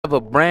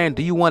have a brand?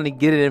 Do you want to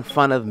get it in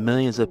front of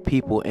millions of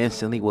people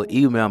instantly? Well,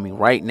 email me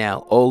right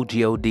now,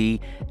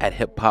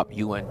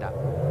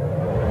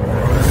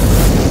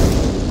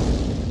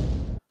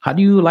 ogod@hiphopun.com. How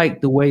do you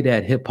like the way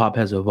that hip hop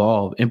has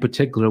evolved, in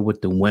particular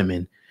with the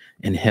women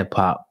in hip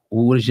hop?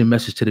 What is your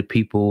message to the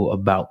people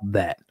about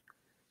that?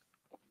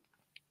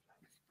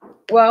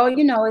 Well,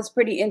 you know, it's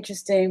pretty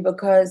interesting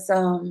because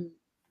a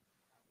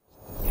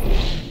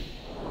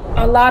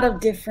lot of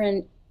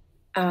different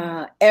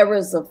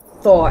eras of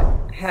thought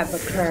have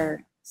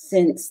occurred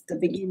since the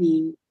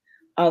beginning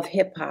of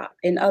hip hop.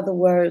 In other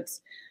words,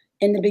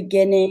 in the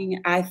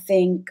beginning, I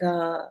think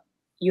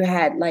you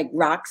had like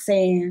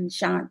Roxanne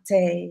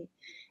Shante,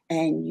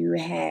 and you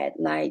had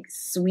like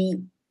Sweet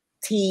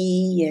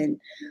Tea, and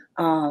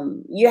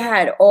you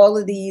had all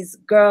of these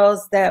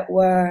girls that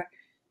were,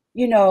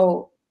 you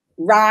know,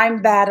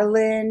 rhyme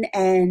battling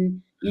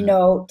and, you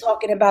know,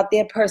 talking about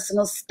their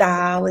personal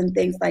style and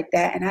things like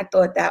that. And I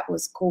thought that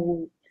was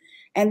cool.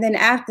 And then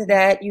after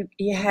that, you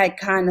had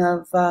kind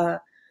of the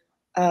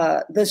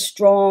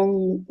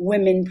strong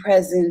women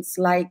presence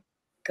like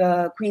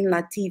Queen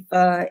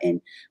Latifah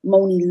and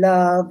Moni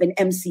Love and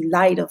MC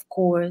Light, of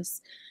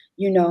course,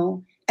 you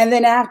know. And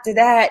then after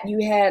that, you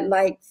had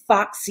like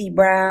Foxy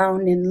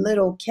Brown and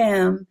Little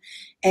Kim,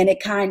 and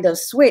it kind of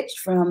switched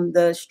from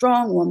the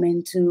strong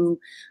woman to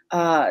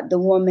the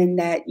woman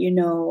that, you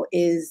know,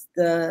 is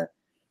the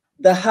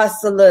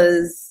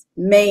hustler's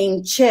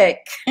main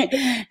chick.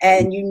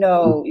 And, you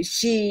know,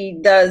 she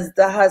does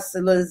the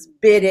hustler's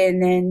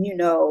bidding, and, you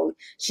know,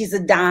 she's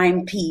a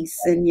dime piece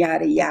and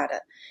yada,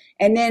 yada.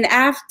 And then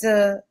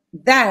after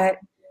that,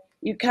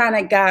 you kind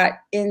of got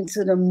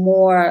into the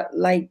more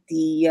like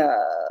the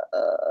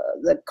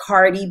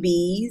Cardi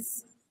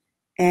B's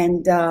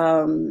and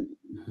the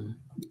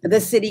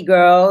City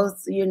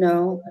Girls, you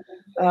know.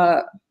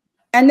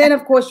 And then,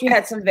 of course, you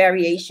had some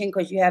variation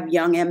because you have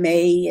Young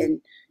M.A.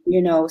 and,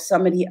 you know,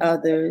 some of the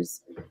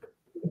others.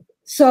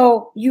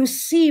 So you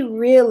see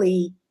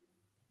really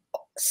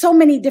so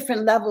many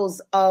different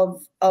levels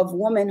of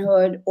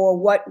womanhood, or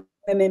what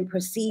women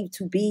perceive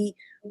to be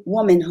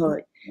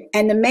womanhood.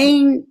 And the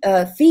main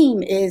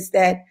theme is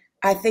that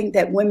I think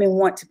that women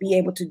want to be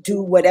able to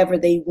do whatever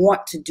they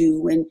want to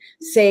do and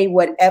say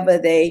whatever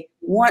they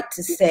want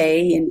to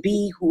say and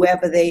be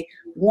whoever they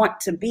want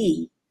to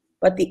be.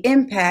 But the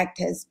impact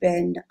has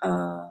been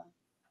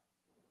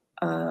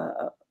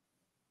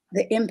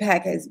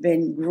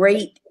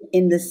great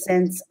in the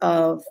sense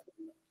of,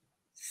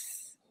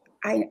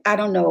 I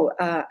don't know,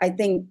 I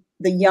think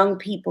the young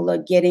people are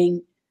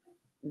getting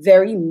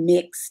very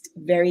mixed,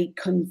 very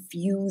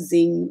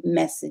confusing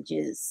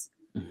messages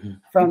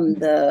from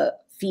the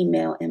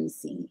female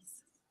MCs.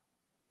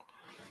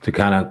 To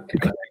kind of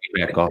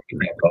piggyback off, to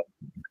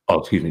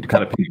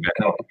kind of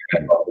piggyback off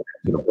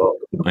the book,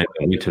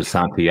 Winter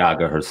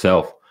Santiago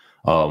herself,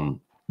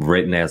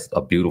 written as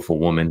a beautiful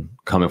woman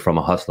coming from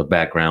a hustler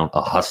background,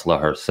 a hustler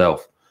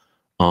herself,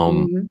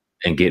 and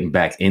getting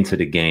back into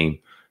the game,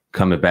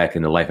 coming back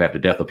into life after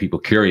death, of people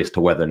curious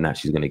to whether or not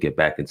she's going to get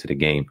back into the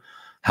game.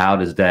 How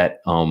does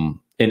that,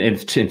 in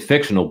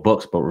fictional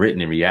books, but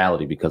written in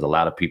reality, because a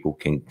lot of people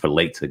can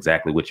relate to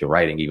exactly what you're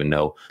writing, even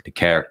though the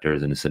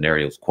characters and the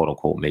scenarios, quote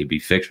unquote, may be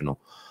fictional.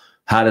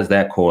 How does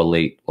that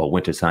correlate, or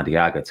Winter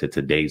Santiago, to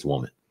today's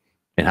woman?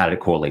 And how did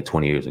it correlate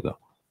 20 years ago?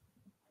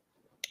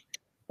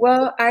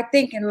 Well, I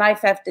think in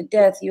Life After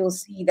Death, you'll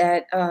see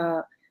that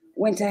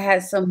Winter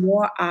has some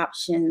more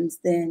options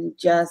than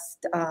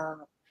just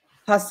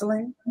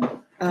hustling,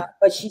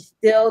 but she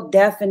still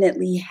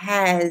definitely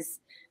has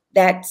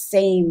that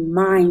same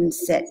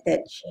mindset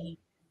that she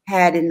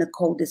had in The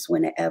Coldest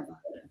Winter Ever.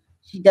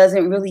 She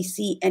doesn't really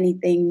see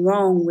anything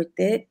wrong with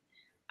it.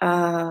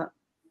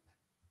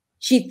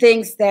 She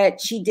thinks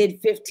that she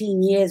did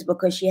 15 years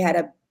because she had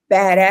a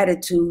bad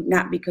attitude,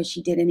 not because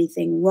she did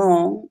anything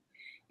wrong.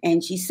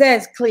 And she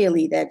says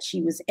clearly that she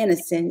was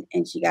innocent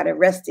and she got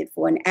arrested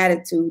for an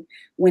attitude,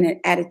 when an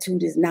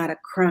attitude is not a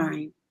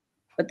crime.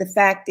 But the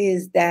fact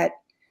is that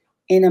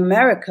in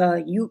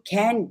America, you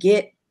can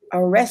get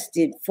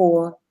arrested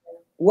for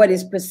what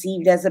is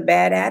perceived as a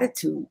bad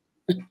attitude.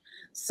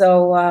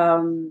 So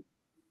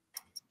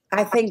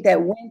I think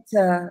that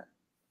Winter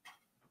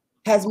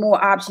has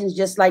more options,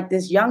 just like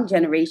this young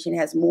generation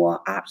has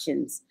more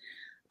options.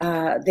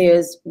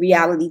 There's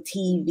reality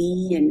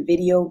TV and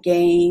video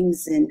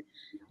games and,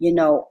 you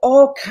know,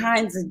 all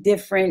kinds of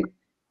different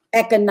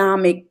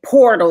economic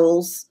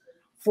portals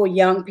for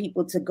young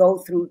people to go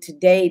through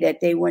today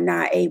that they were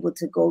not able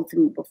to go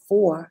through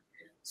before.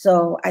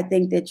 So I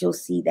think that you'll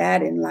see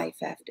that in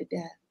Life After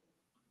Death.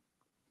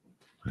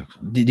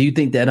 Do you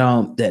think that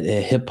that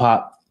hip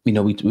hop, you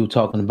know, we were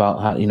talking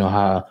about how, you know,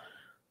 how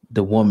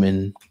the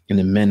woman and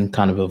the men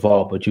kind of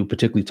evolved, but you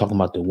particularly talking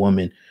about the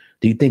woman.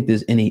 Do you think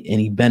there's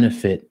any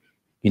benefit,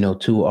 you know,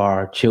 to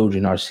our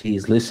children, our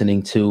seeds,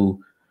 listening to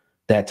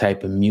that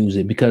type of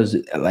music? Because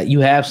like you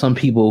have some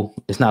people,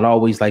 it's not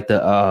always like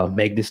the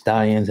Meg Thee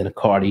Stallions and the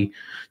Cardi.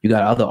 You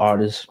got other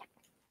artists,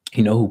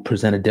 you know, who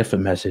present a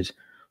different message.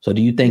 So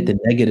do you think the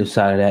negative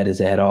side of that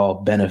is at all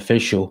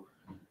beneficial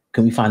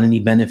Can we find any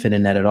benefit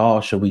in that at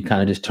all? Should we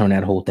kind of just turn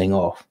that whole thing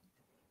off?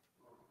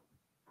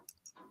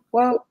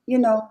 Well, you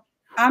know,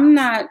 I'm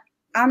not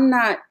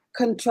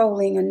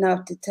controlling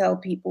enough to tell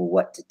people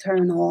what to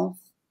turn off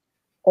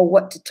or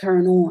what to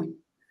turn on.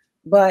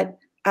 But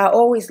I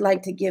always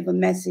like to give a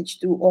message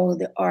through all of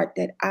the art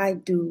that I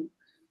do,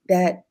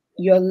 that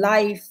your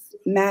life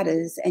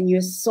matters and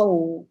your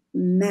soul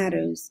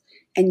matters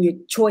and your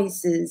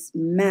choices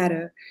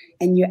matter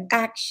and your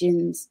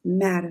actions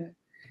matter.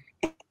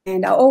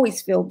 And I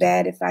always feel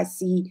bad if I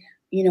see,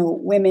 you know,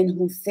 women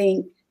who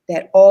think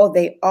that all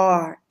they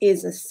are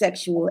is a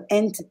sexual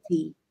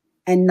entity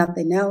and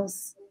nothing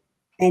else.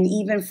 And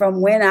even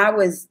from when I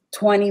was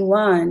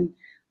 21,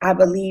 I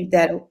believe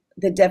that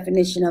the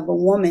definition of a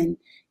woman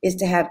is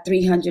to have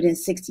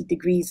 360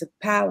 degrees of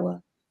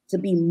power, to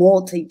be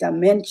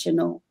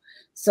multidimensional.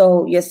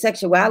 So your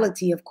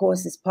sexuality, of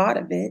course, is part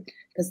of it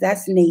because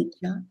that's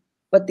nature.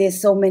 But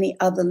there's so many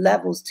other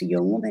levels to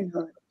your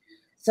womanhood.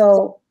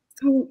 So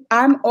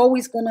I'm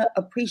always going to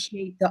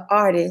appreciate the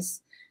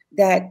artists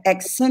that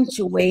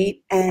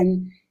accentuate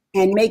and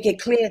make it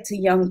clear to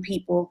young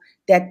people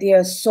that there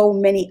are so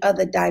many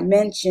other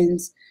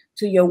dimensions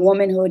to your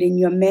womanhood and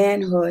your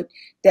manhood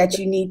that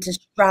you need to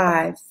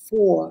strive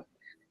for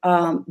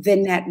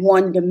than that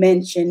one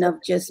dimension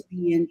of just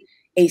being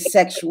a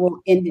sexual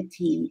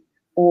entity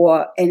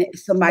or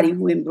somebody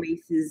who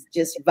embraces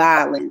just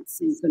violence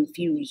and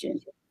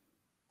confusion.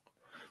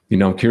 You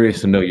know, I'm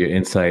curious to know your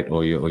insight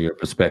or your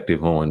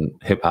perspective on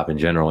hip hop in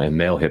general and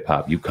male hip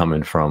hop. You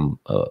coming from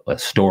a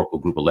historical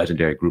group, a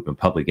legendary group in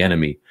Public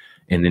Enemy,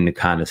 and then to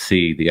kind of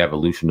see the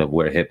evolution of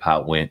where hip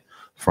hop went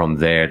from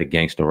there to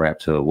gangster rap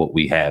to what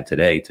we have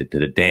today, to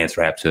the dance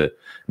rap to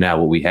now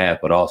what we have,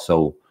 but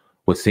also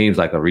what seems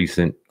like a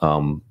recent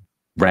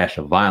rash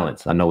of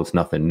violence. I know it's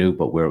nothing new,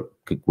 but we're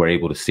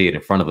able to see it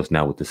in front of us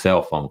now with the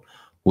cell phone.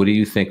 What do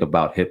you think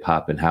about hip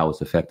hop and how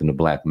it's affecting the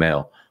Black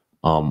male?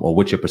 Or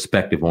what's your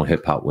perspective on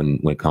hip hop when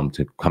coming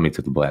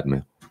to the Black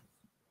male?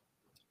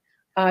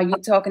 Are you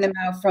talking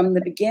about from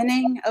the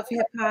beginning of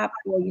hip hop,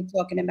 or are you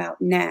talking about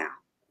now?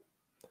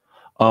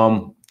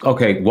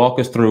 Okay, walk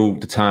us through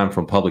the time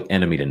from Public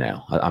Enemy to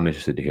now. I'm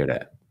interested to hear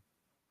that.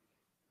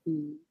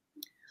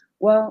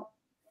 Well,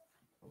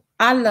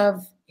 I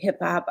love hip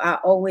hop. I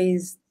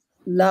always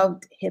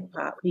loved hip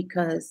hop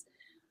because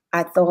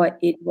I thought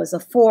it was a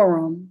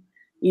forum,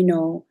 you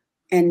know,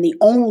 and the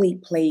only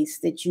place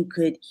that you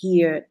could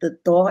hear the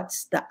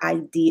thoughts, the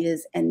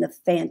ideas, and the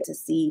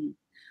fantasy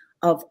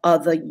of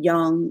other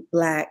young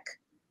Black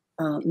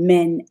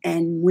men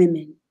and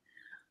women.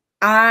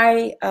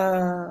 I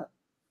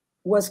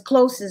was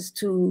closest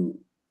to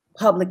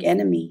Public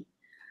Enemy.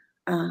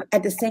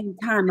 At the same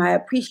time, I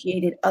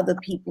appreciated other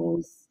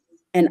people's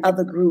and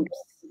other groups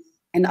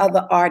and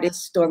other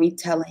artists'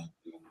 storytelling,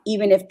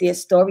 even if their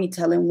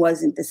storytelling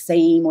wasn't the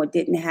same or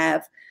didn't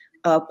have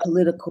a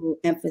political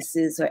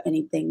emphasis or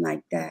anything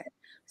like that.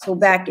 So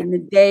back in the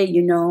day,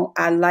 you know,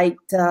 I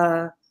liked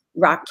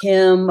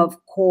Rakim,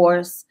 of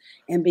course,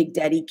 and Big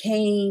Daddy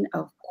Kane,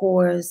 of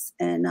course,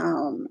 and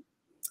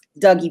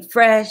Dougie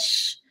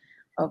Fresh,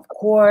 of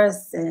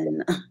course,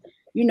 and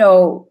you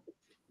know,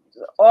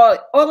 all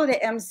of the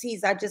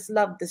MCs. I just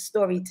loved the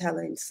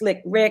storytelling.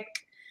 Slick Rick,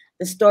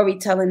 the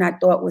storytelling I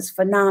thought was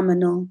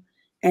phenomenal.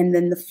 And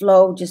then the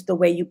flow, just the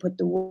way you put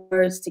the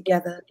words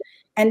together.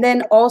 And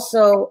then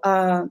also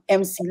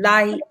MC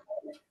Light,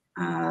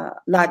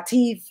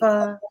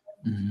 Latifah.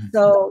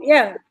 So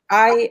yeah,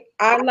 I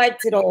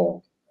liked it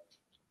all.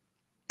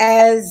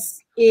 As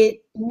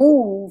it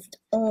moved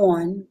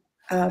on,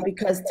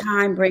 because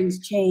time brings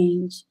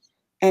change,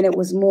 and it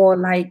was more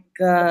like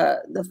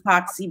the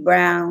Foxy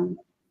Brown,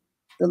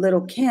 the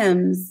Little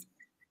Kims.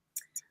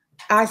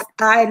 I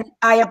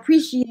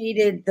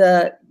appreciated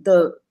the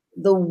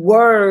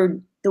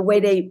word, the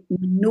way they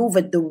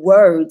maneuvered the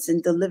words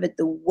and delivered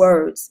the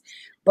words,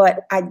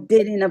 but I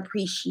didn't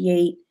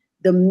appreciate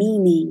the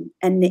meaning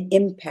and the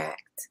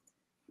impact,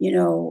 you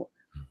know,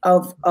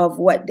 of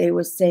what they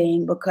were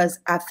saying, because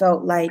I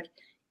felt like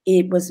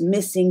it was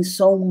missing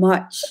so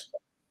much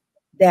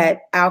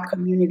that our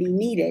community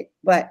needed.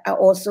 But I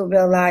also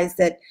realized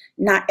that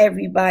not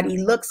everybody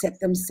looks at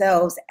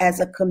themselves as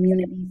a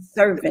community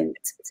servant.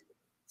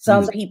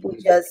 Some people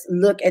just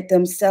look at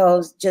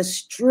themselves just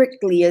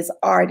strictly as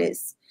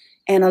artists.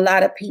 And a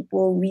lot of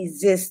people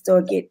resist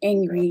or get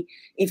angry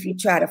if you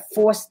try to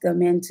force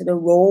them into the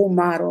role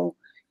model,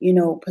 you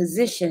know,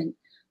 position.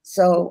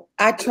 So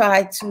I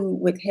try to,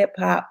 with hip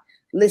hop,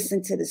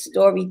 listen to the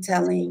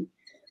storytelling,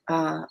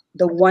 the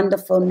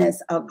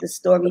wonderfulness of the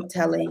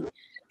storytelling,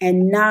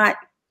 and not,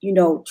 you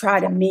know, try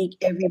to make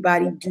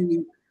everybody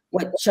do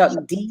what Chuck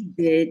D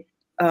did,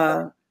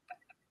 or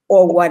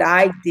what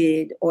I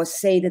did, or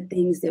say the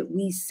things that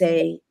we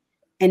say,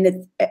 and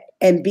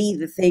be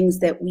the things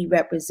that we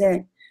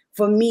represent.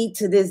 For me,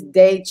 to this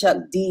day, Chuck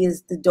D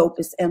is the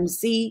dopest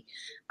MC,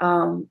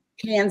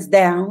 hands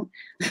down,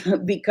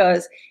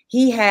 because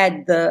he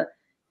had the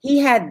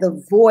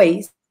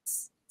voice,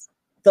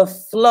 the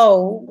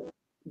flow,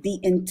 the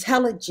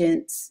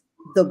intelligence,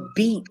 the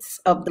beats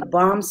of the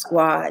Bomb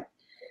Squad,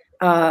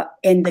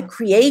 and the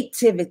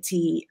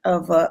creativity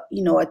of a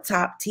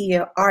top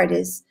tier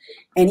artist,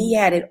 and he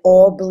had it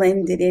all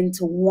blended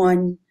into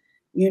one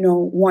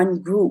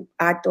group.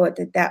 I thought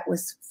that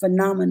was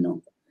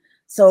phenomenal.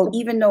 So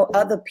even though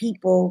other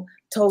people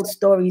told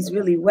stories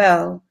really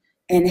well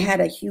and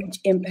had a huge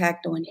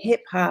impact on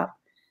hip hop,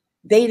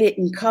 they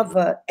didn't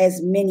cover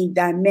as many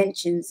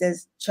dimensions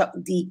as Chuck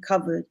D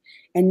covered.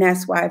 And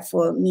that's why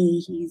for me,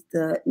 he's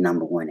the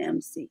 #1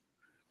 MC.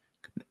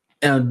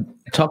 And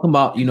talking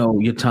about,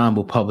 your time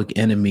with Public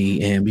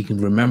Enemy, and we can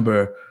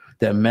remember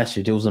that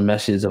message. It was a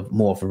message of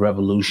more of a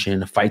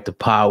revolution, a fight to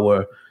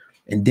power.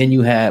 And then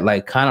you had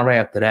like kind of right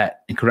after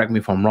that, and correct me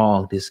if I'm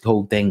wrong, this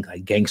whole thing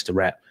like gangster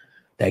rap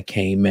that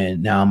came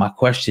in. Now, my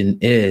question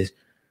is,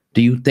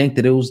 do you think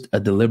that it was a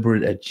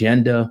deliberate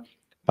agenda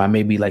by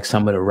maybe like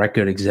some of the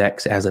record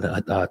execs as an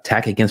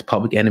attack against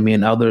Public Enemy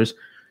and others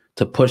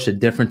to push a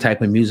different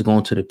type of music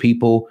onto the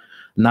people?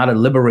 Not a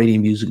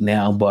liberating music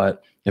now,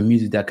 but a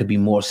music that could be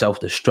more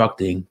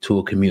self-destructing to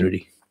a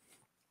community?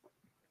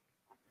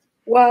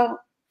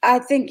 Well, I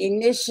think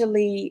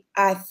initially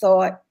I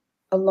thought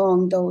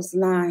along those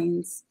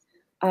lines,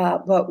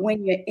 but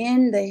when you're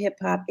in the hip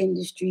hop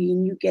industry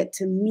and you get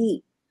to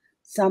meet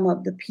some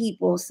of the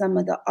people, some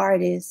of the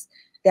artists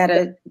that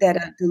are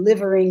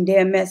delivering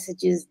their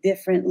messages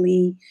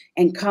differently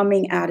and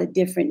coming out of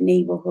different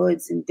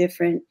neighborhoods and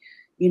different,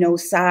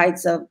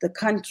 sides of the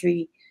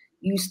country,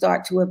 you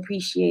start to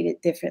appreciate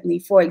it differently.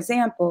 For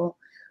example,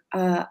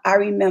 I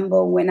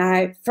remember when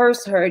I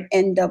first heard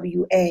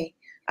NWA,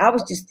 I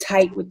was just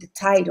tight with the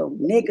title,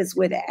 niggas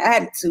with an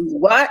attitude.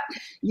 What?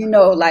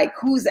 Like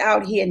who's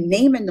out here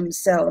naming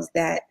themselves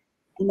that?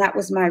 And that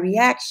was my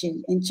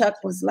reaction. And Chuck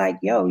was like,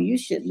 yo, you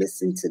should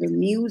listen to the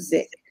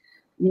music.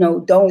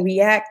 Don't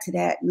react to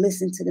that.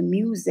 Listen to the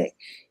music.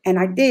 And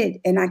I did.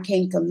 And I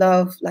came to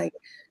love like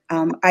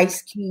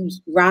Ice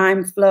Cube's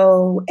rhyme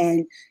flow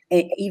and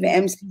even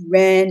MC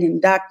Ren and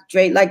Dr.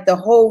 Dre, like the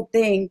whole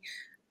thing.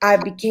 I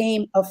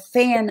became a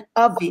fan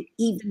of it,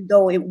 even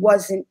though it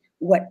wasn't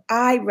what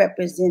I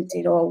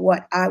represented or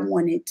what I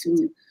wanted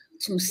to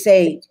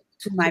say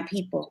to my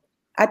people.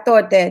 I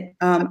thought that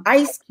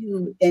Ice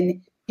Cube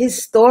and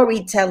his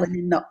storytelling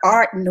and the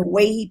art and the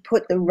way he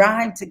put the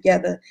rhyme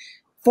together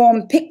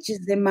formed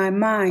pictures in my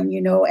mind,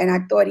 and I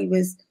thought he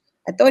was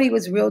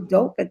real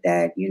dope at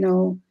that,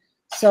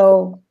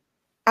 So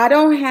I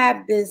don't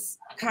have this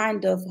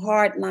kind of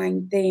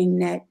hardline thing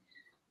that,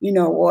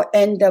 or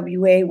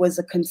NWA was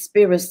a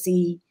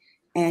conspiracy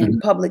and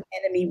Public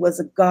Enemy was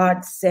a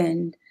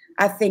godsend.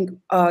 I think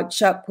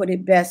Chuck put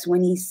it best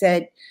when he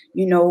said,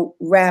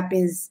 rap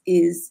is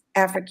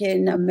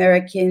African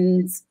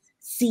Americans'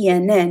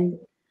 CNN,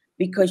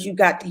 because you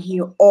got to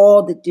hear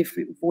all the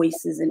different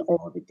voices and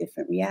all the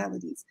different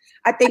realities.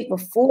 I think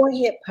before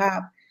hip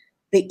hop,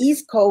 the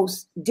East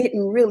Coast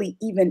didn't really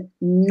even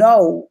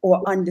know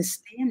or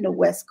understand the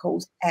West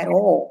Coast at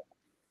all.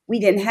 We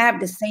didn't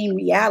have the same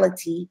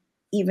reality,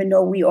 even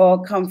though we all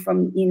come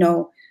from,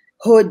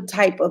 hood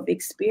type of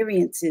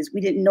experiences.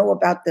 We didn't know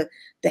about the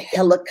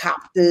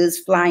helicopters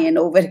flying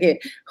over the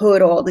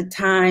hood all the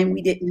time.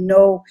 We didn't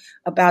know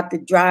about the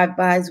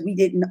drive-bys. We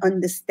didn't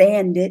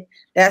understand it.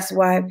 That's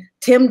why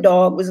Tim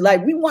Dog was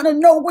like, we want to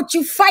know what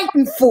you're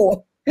fighting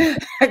for.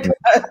 Because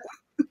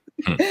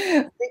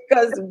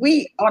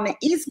we on the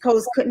East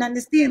Coast couldn't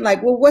understand,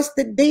 like, well, what's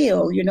the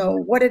deal?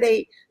 What do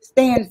they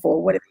stand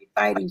for? What are they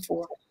fighting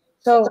for?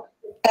 So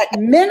at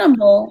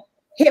minimal,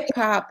 hip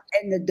hop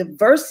and the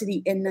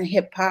diversity in the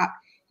hip hop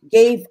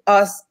gave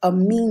us a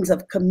means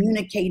of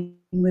communicating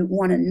with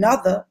one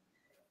another.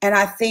 And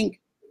I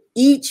think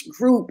each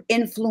group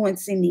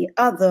influencing the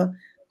other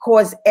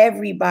caused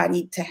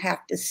everybody to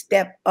have to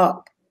step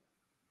up,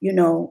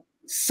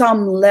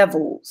 some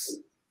levels.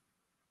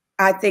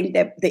 I think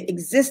that the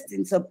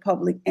existence of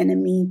Public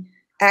Enemy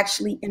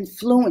actually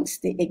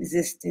influenced the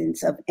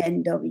existence of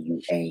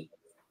NWA,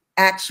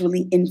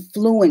 actually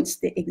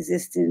influenced the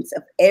existence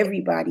of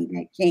everybody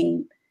that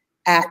came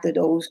after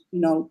those,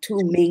 two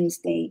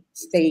mainstay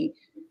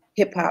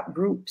hip hop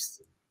groups.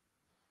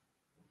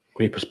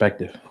 Great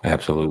perspective.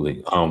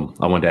 Absolutely.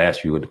 I wanted to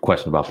ask you a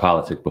question about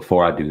politics.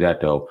 Before I do that,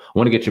 though, I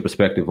want to get your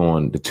perspective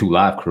on the 2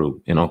 Live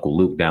Crew and Uncle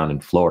Luke down in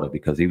Florida,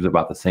 because he was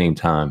about the same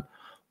time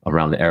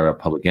around the era of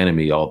Public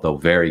Enemy, although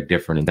very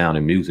different in sound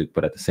and music,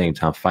 but at the same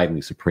time fighting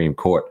the Supreme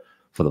Court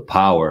for the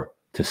power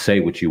to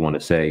say what you want to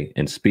say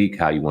and speak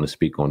how you want to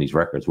speak on these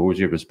records. What was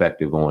your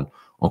perspective on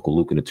Uncle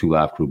Luke and the 2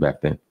 Live Crew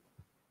back then?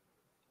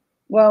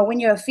 Well, when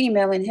you're a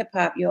female in hip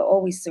hop, you're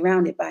always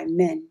surrounded by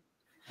men.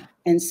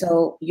 And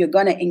so you're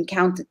going to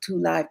encounter 2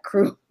 Live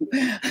Crew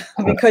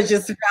because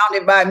you're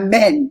surrounded by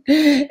men,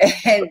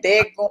 and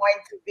they're going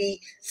to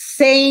be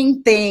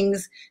saying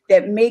things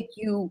that make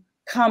you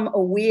come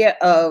aware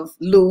of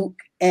Luke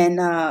and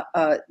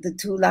the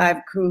 2 Live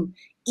Crew,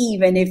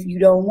 even if you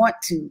don't want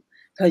to,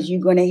 because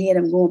you're going to hear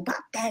them going,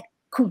 pop that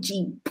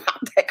coochie,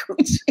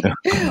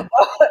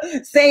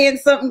 saying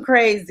something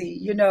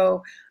crazy,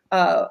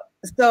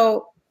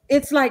 So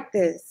it's like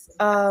this.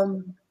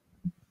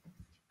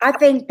 I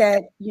think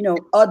that,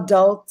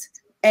 adult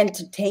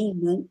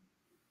entertainment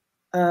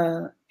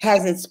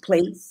has its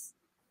place.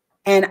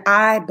 And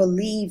I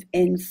believe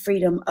in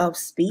freedom of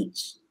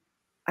speech.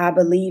 I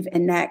believe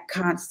in that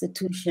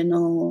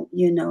constitutional,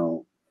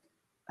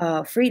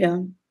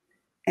 freedom.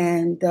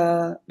 And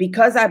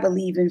because I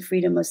believe in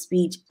freedom of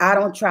speech, I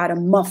don't try to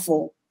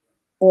muffle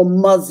or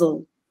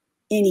muzzle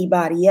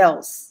anybody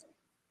else.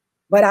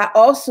 But I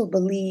also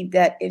believe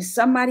that if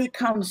somebody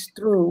comes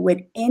through with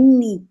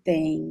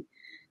anything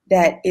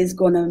that is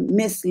going to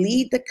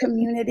mislead the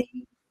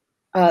community,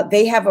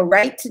 they have a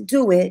right to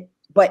do it,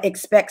 but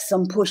expect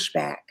some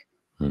pushback.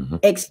 Mm-hmm.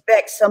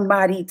 Expect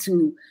somebody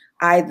to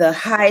either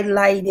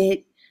highlight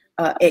it,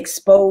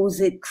 expose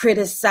it,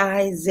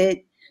 criticize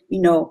it,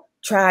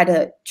 try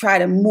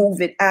to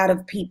move it out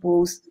of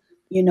people's,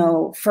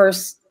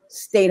 first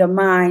state of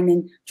mind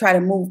and try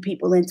to move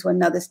people into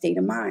another state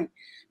of mind.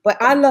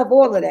 But I love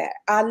all of that.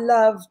 I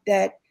love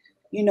that,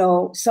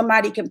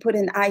 somebody can put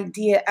an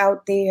idea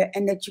out there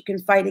and that you can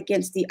fight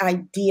against the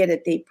idea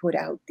that they put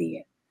out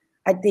there.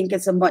 I think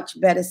it's a much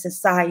better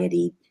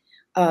society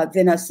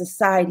than a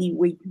society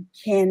where you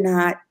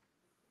cannot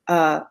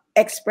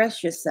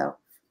express yourself.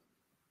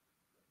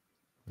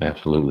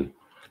 Absolutely.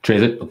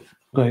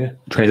 Go ahead.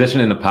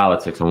 Transition into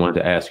politics. I wanted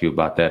to ask you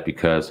about that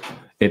because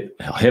hip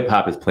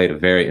hop has played a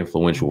very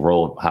influential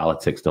role in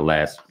politics the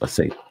last, let's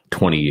say,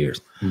 20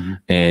 years. Mm-hmm.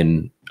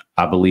 And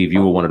I believe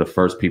you were one of the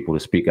first people to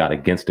speak out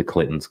against the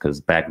Clintons, because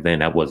back then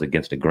that was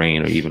against the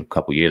grain, or even a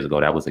couple years ago,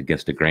 that was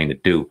against the grain to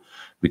do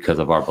because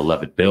of our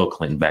beloved Bill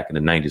Clinton back in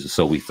the 90s, or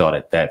so we thought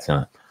at that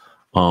time.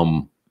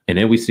 And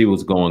then we see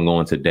what's going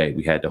on today.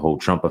 We had the whole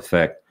Trump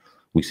effect.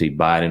 We see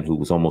Biden, who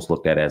was almost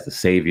looked at as the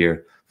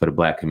savior for the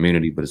Black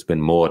community, but it's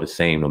been more of the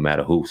same no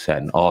matter who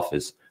sat in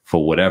office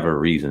for whatever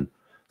reason.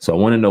 So I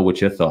want to know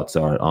what your thoughts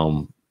are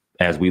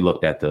as we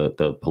looked at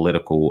the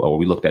political, or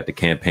we looked at the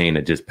campaign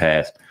that just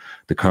passed,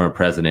 the current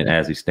president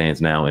as he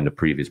stands now and the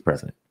previous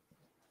president.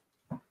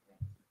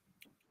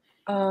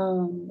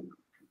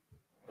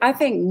 I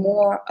think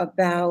more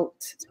about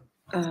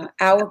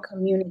our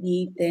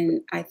community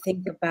than I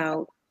think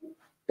about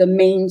the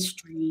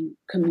mainstream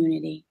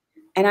community.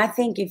 And I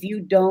think if you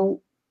don't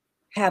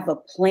have a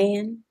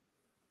plan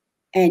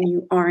and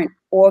you aren't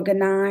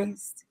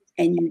organized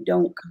and you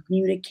don't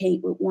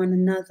communicate with one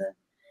another,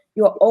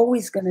 you're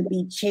always going to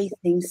be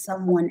chasing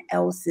someone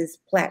else's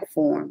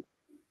platform.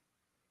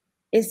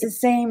 It's the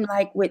same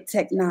like with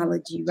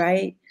technology,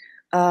 right?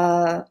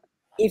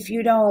 If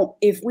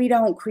we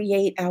don't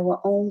create our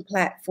own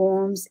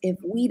platforms, if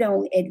we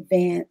don't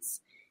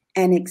advance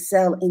and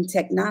excel in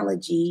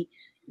technology,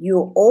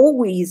 you're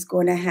always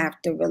going to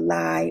have to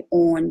rely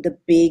on the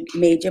big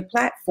major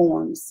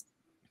platforms.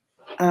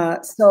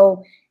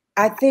 So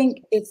I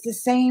think it's the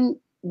same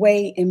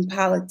way in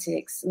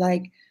politics.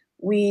 Like,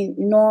 we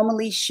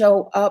normally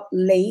show up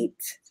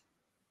late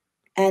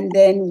and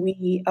then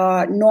we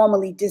are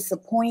normally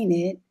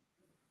disappointed.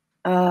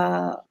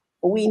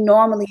 We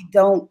normally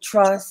don't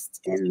trust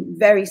and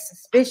very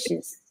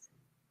suspicious.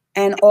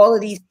 And all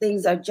of these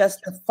things are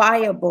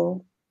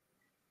justifiable.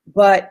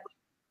 But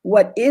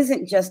what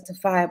isn't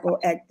justifiable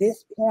at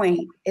this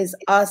point is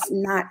us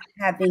not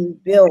having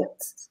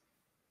built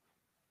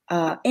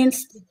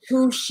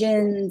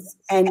institutions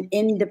and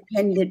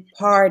independent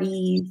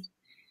parties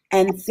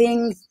and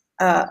things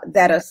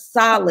that are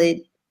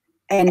solid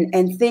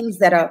and things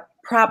that are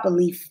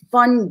properly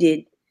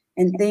funded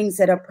and things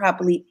that are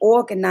properly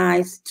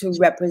organized to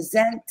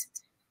represent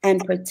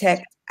and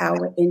protect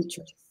our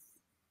interests.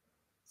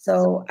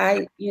 So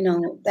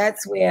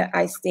that's where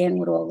I stand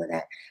with all of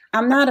that.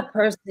 I'm not a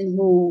person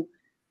who,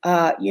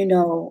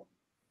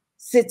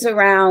 sits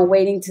around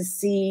waiting to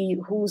see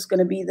who's going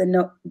to be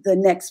the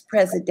next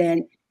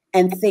president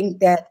and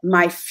think that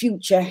my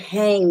future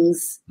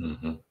hangs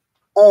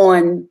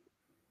on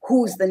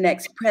who's the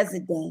next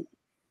president.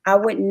 I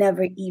would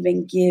never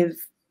even give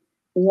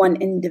one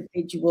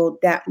individual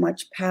that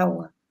much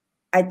power.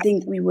 I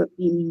think we would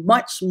be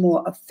much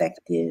more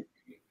effective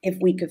if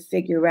we could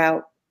figure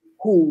out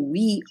who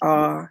we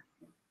are,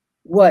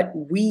 what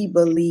we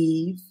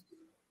believe,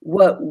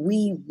 what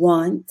we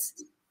want,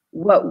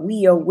 what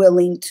we are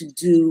willing to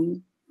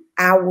do,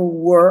 our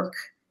work,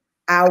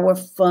 our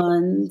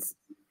funds,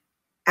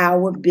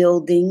 our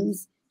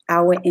buildings,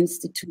 our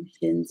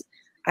institutions.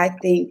 I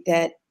think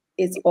that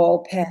it's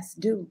all past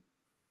due.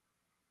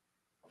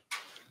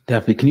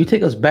 Definitely. Can you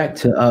take us back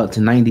to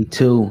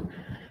 92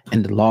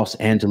 and the Los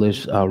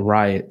Angeles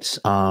riots?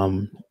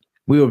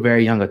 We were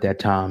very young at that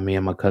time, me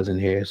and my cousin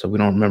here, so we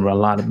don't remember a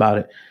lot about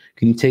it.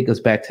 Can you take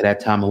us back to that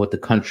time and what the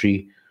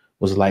country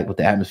was like, what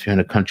the atmosphere in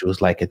the country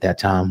was like at that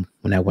time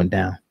when that went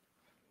down?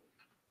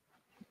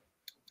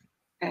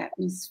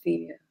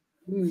 Atmosphere.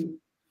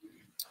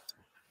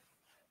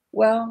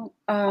 Well,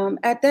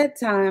 at that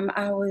time,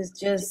 I was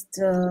just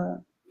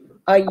a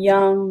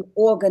young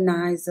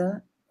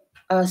organizer,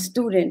 a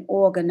student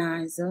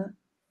organizer,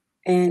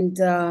 and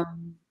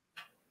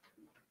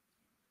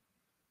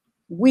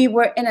we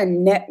were in a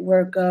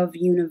network of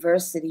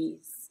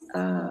universities.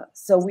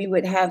 So we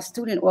would have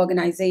student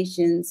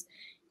organizations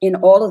in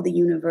all of the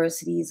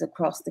universities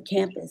across the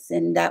campus.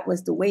 And that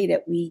was the way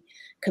that we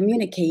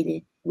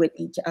communicated with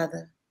each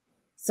other.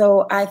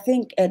 So I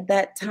think at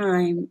that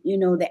time, you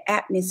know, the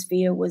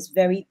atmosphere was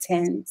very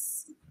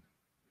tense,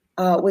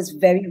 was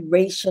very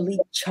racially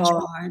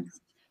charged,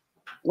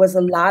 was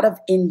a lot of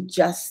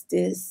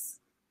injustice,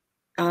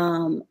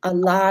 a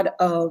lot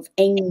of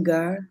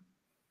anger,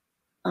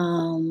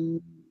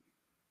 um,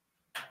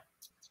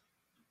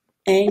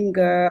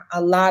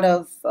 a lot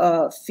of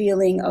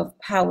feeling of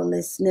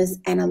powerlessness,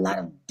 and a lot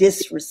of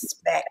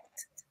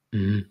disrespect,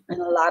 and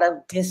a lot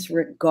of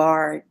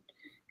disregard.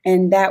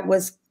 And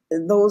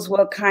those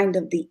were kind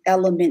of the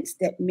elements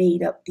that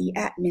made up the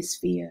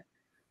atmosphere.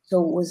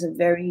 So it was a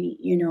very,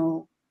 you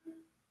know,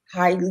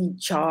 highly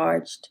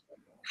charged,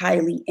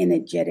 highly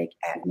energetic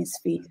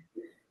atmosphere.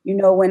 You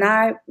know, when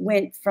I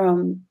went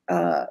from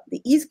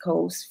the East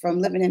Coast, from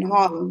living in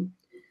Harlem,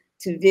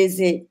 to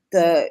visit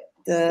the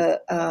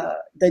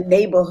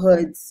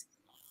neighborhoods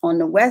on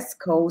the West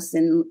Coast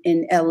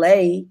in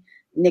LA,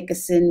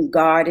 Nickerson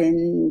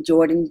Garden,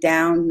 Jordan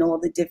Down, and all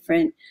the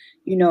different,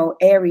 you know,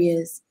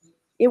 areas,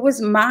 it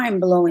was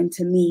mind blowing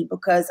to me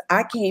because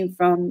I came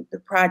from the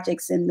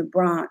projects in the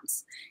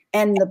Bronx,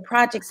 and the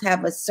projects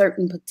have a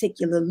certain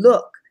particular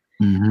look.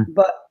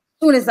 But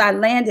as soon as I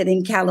landed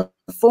in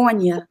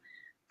California,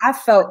 I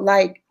felt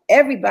like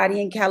everybody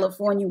in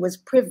California was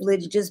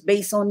privileged just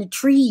based on the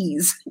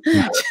trees,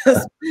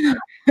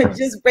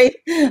 just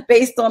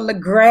based on the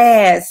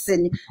grass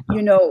and,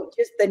 you know,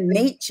 just the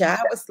nature.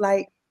 I was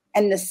like,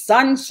 and the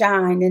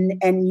sunshine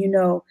and, you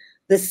know,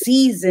 the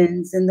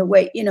seasons and the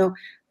way, you know,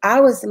 I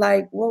was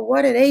like, well,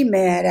 what are they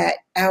mad at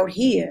out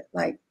here?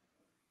 Like,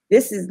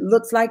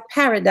 looks like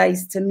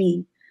paradise to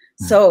me.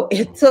 So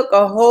it took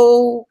a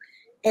whole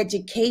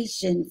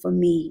education for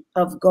me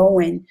of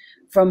going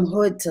from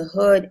hood to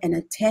hood and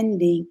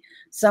attending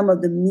some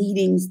of the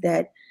meetings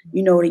that,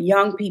 you know, the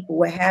young people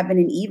were having,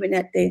 and even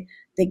that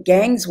the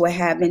gangs were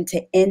having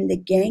to end the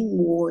gang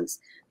wars.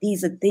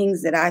 These are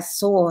things that I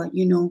saw,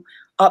 you know,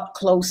 up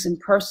close and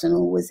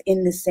personal, was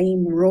in the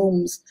same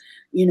rooms,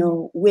 you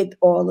know, with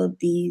all of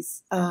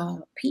these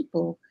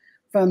people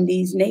from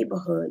these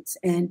neighborhoods.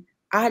 And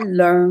I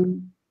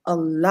learned a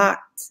lot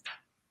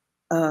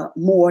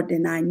more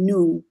than I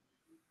knew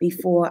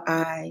before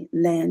I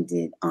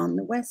landed on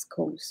the West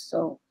Coast.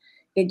 So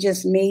it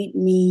just made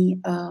me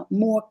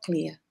more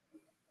clear.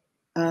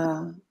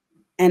 And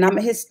I'm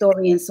a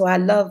historian, so I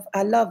love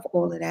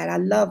all of that. I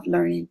love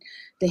learning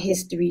the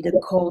history,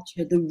 the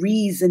culture, the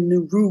reason,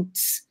 the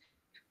roots.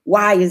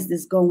 Why is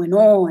this going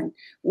on?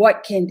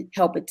 What can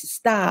help it to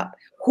stop?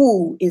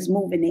 Who is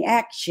moving the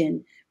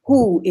action?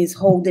 Who is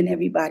holding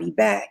everybody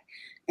back?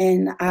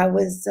 And I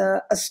was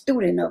a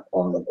student of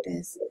all of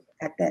this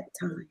at that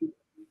time.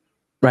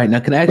 Right now,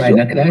 can I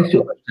ask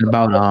you a question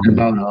about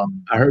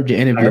I heard your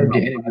interview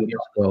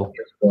years ago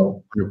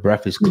on the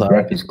Breakfast Club.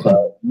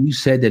 You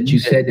said that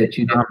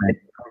you comment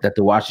that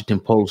the Washington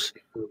Post,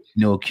 you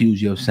know,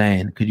 accused you of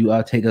saying. Could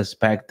you take us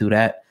back through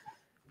that?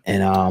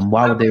 And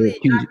why would they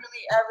accuse you?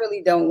 I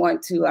really don't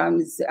want to.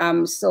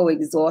 I'm so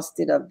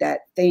exhausted of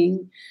that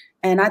thing.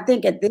 And I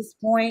think at this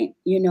point,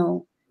 you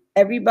know,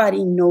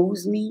 everybody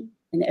knows me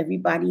and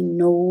everybody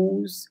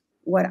knows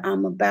what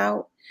I'm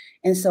about.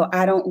 And so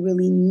I don't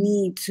really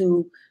need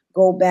to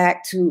go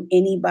back to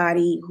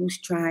anybody who's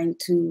trying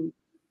to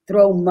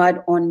throw mud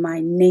on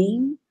my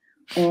name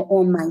or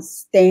on my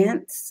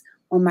stance,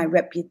 on my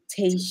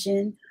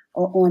reputation,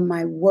 or on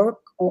my work,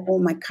 or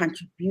on my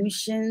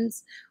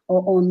contributions,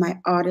 or on my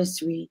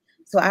artistry.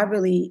 So I'm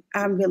really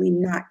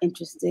not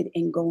interested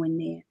in going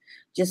there.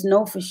 Just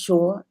know for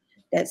sure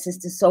that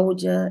Sistah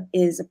Soulja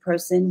is a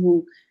person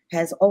who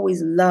has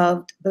always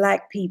loved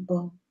Black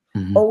people,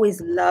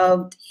 always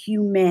loved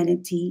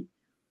humanity,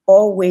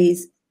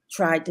 always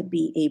tried to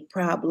be a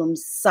problem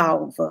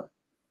solver,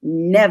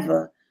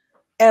 never,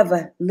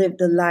 ever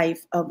lived a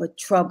life of a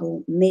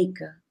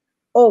troublemaker,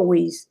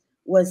 always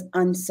was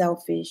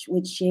unselfish,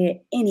 would share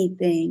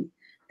anything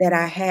that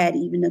I had,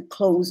 even the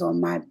clothes on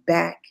my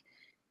back,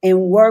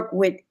 and work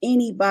with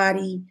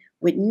anybody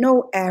with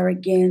no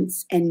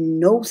arrogance and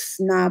no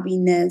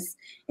snobbiness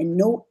and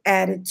no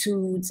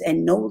attitudes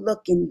and no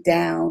looking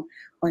down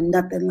or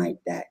nothing like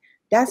that.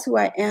 That's who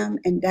I am,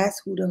 and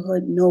that's who the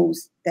hood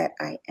knows that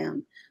I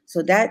am.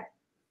 So that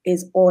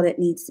is all that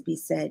needs to be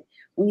said.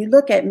 When you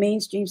look at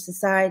mainstream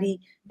society,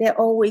 they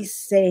always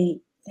say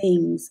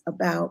things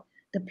about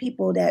the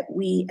people that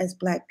we as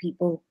Black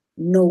people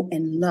know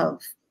and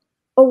love.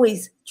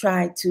 Always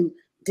try to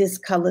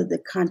discolor the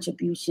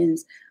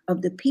contributions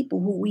of the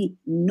people who we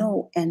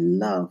know and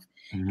love,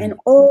 and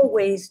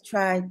always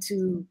try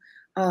to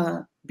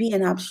be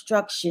an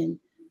obstruction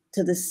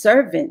to the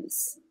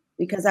servants,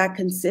 because I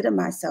consider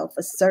myself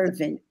a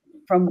servant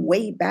from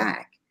way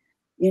back,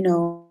 you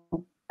know,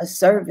 a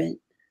servant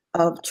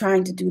of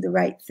trying to do the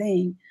right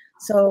thing.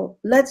 So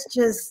let's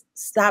just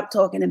stop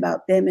talking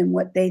about them and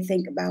what they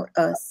think about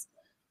us,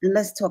 and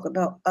let's talk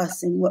about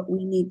us and what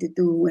we need to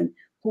do and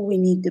who we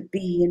need to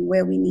be and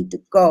where we need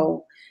to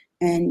go,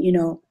 and, you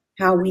know,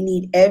 how we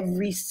need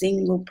every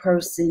single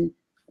person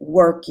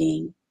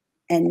working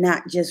and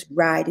not just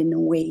riding the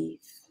wave.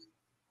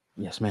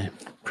 Yes, ma'am.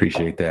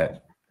 Appreciate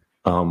that.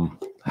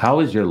 How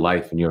has your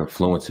life and your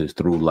influences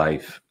through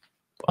life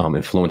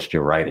influenced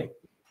your writing?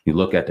 You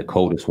look at the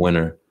coldest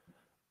winter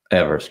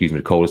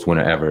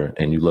ever,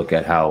 and you look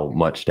at how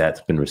much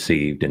that's been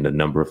received and the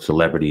number of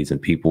celebrities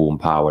and people in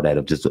power that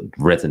have just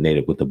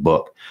resonated with the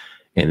book.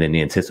 And then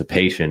the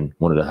anticipation,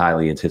 one of the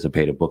highly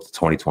anticipated books of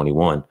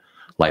 2021,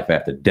 Life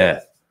After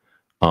Death,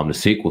 the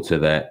sequel to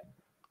that.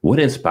 What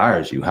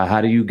inspires you?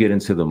 How do you get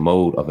into the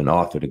mode of an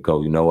author to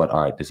go, you know what,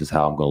 all right, this is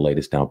how I'm going to lay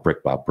this down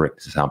brick by brick.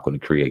 This is how I'm going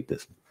to create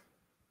this.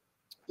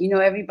 You know,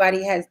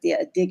 everybody has their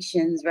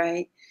addictions,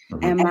 right?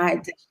 Mm-hmm. And my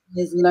addiction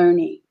is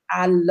learning.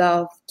 I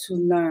love to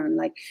learn.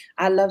 Like,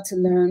 I love to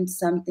learn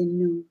something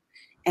new.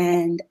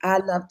 And I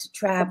love to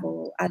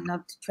travel. I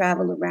love to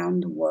travel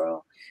around the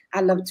world.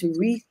 I love to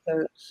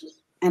research,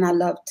 and I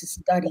love to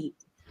study.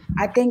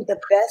 I think the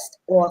best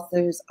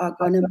authors are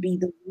going to be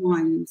the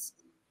ones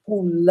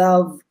who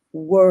love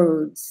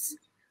words,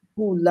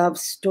 who love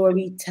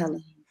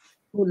storytelling,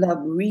 who love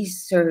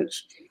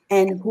research,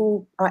 and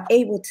who are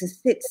able to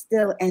sit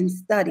still and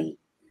study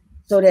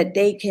so that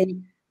they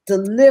can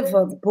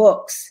deliver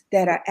books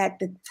that are at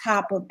the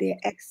top of their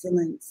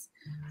excellence.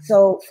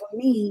 So for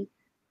me,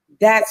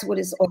 that's what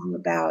it's all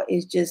about.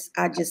 It's just,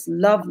 I just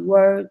love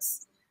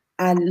words.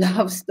 I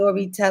love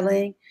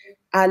storytelling.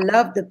 I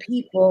love the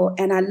people,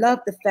 and I love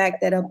the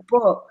fact that a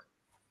book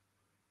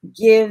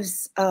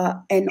gives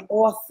an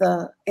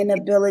author an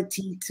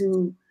ability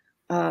to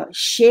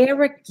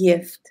share a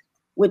gift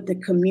with the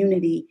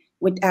community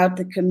without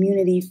the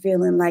community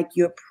feeling like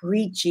you're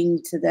preaching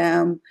to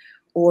them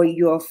or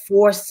you're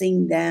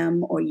forcing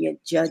them or you're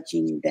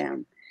judging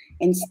them.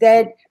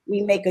 Instead,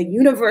 we make a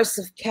universe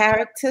of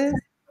characters,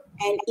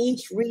 and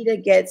each reader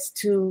gets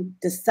to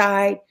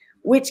decide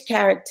which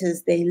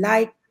characters they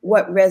like,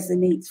 what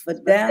resonates for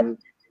them,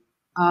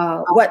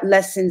 what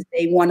lessons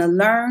they want to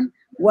learn,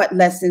 what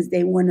lessons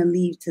they want to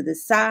leave to the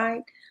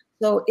side.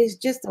 So it's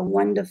just a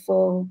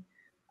wonderful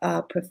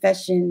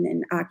profession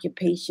and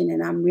occupation,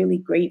 and I'm really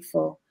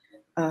grateful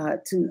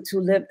to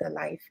live the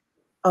life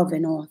of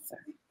an author.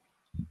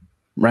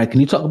 Right.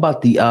 Can you talk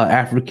about the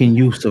African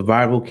Youth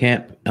Survival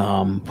Camp,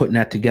 putting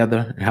that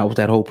together? How was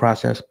that whole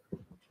process?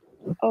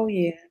 Oh,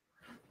 yeah.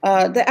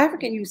 The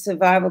African Youth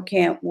Survival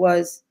Camp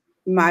was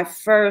my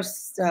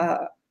first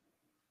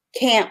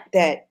camp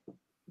that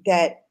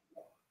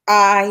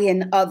I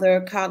and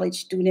other college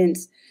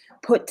students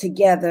put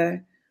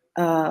together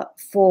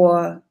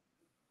for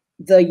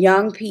the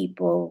young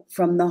people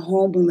from the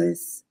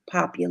homeless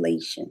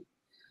population.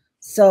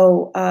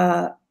 So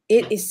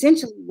it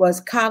essentially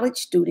was college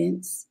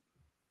students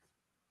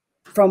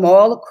from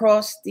all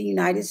across the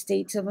United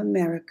States of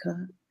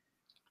America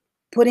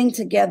putting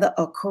together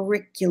a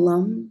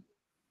curriculum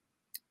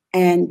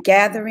and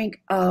gathering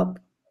up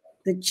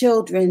the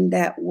children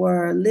that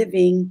were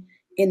living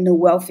in the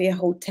welfare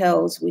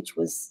hotels, which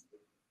was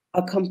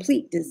a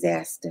complete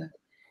disaster.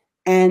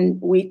 And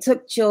we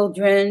took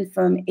children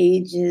from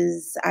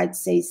ages, I'd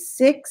say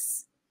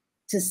 6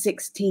 to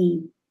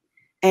 16.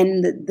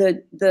 And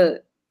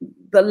the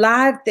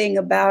live thing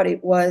about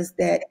it was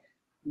that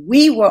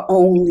we were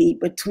only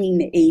between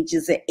the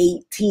ages of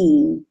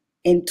 18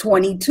 and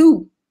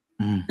 22.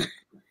 Mm.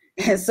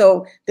 And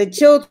so the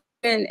children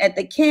at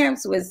the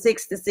camps was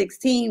 6 to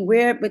 16.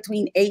 We're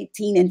between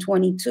 18 and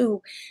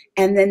 22.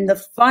 And then the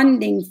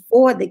funding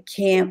for the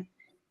camp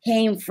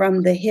came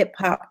from the hip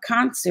hop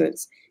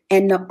concerts,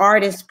 and the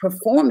artists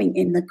performing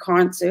in the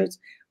concerts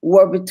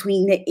were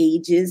between the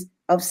ages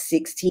of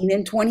 16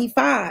 and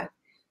 25.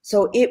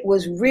 So it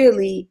was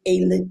really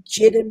a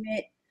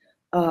legitimate,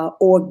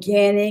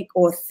 organic,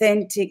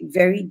 authentic,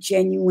 very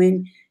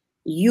genuine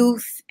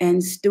youth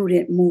and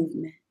student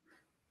movement.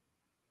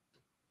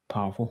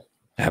 Powerful.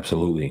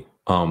 Absolutely.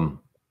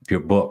 Your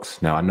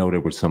books. Now, I know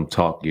there was some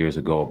talk years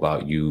ago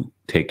about you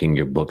taking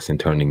your books and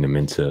turning them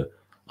into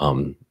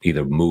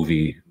either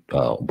movie,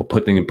 but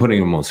putting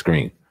them on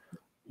screen.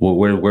 Well,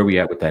 where are we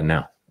at with that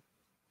now?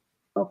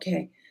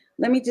 Okay,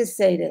 let me just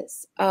say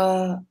this.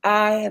 I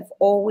have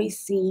always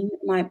seen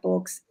my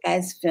books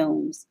as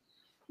films.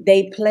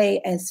 They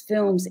play as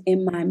films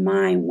in my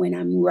mind when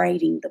I'm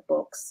writing the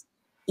books,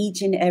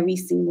 each and every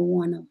single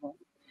one of them.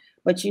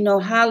 But you know,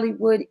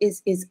 Hollywood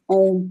is its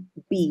own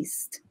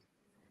beast.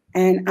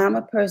 And I'm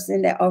a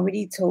person that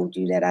already told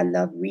you that I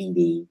love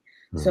reading.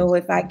 So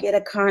if I get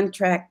a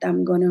contract,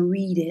 I'm going to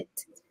read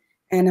it.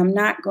 And I'm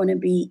not going to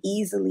be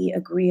easily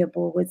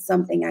agreeable with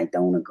something I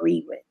don't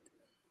agree with.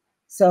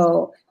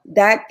 So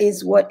that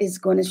is what is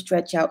going to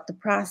stretch out the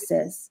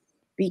process,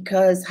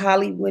 because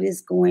Hollywood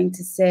is going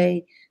to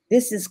say,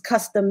 this is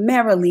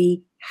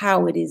customarily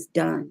how it is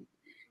done.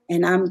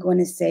 And I'm going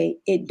to say,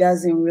 it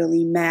doesn't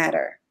really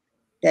matter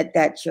that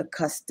that's your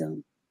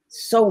custom.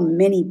 So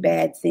many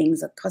bad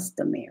things are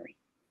customary.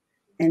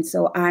 And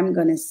so I'm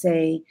going to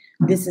say,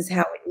 this is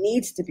how it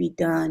needs to be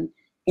done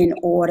in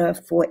order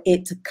for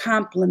it to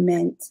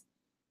complement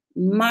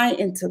my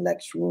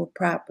intellectual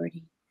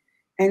property.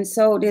 And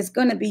so there's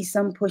going to be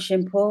some push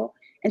and pull.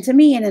 And to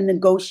me, in a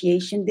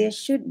negotiation, there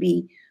should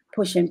be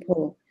push and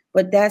pull.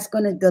 but that's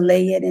going to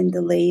delay it and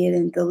delay it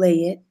and delay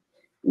it.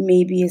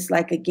 Maybe it's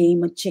like a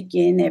game of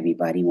chicken.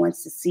 Everybody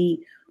wants to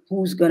see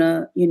who's going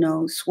to, you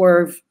know,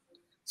 swerve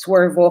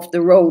off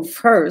the road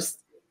first.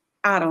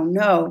 I don't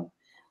know.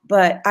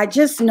 But I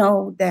just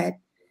know that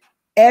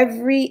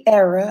every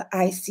era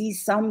I see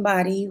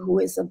somebody who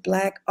is a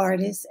Black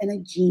artist and a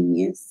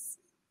genius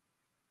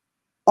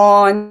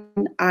on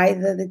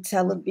either the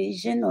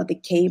television or the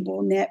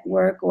cable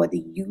network or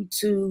the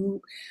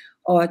YouTube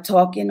or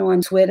talking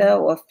on Twitter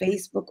or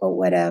Facebook or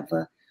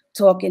whatever,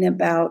 talking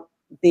about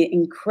the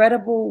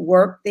incredible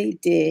work they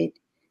did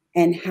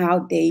and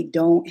how they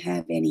don't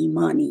have any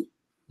money.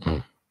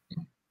 Mm.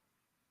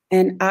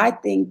 And I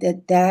think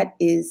that that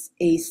is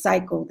a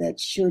cycle that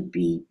should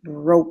be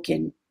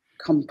broken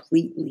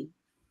completely.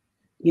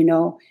 You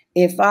know,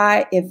 if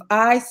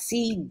I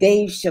see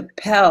Dave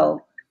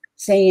Chappelle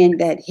saying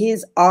that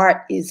his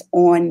art is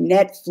on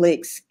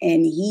Netflix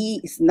and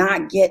he's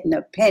not getting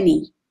a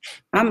penny,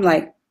 I'm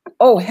like,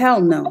 oh,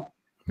 hell no.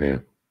 Yeah.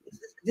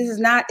 This is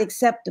not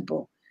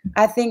acceptable.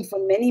 I think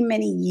for many,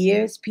 many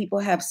years, people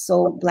have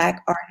sold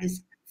Black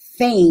artists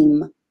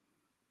fame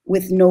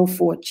with no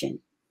fortune.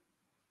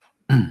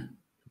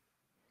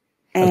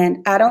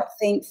 And I don't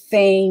think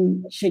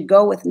fame should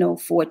go with no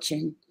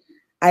fortune.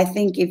 I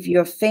think if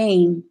you're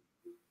famous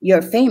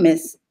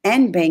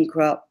and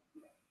bankrupt,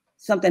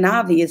 something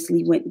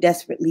obviously went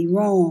desperately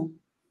wrong.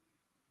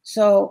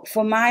 So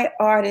for my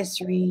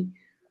artistry,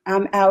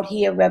 I'm out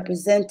here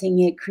representing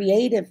it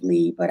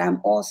creatively, but I'm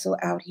also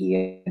out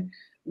here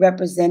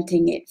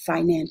representing it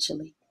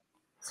financially.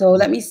 So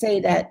let me say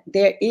that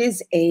there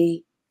is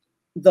The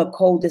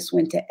Coldest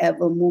Winter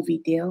Ever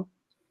movie deal.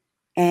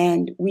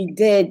 And we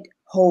did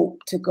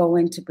hope to go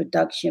into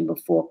production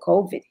before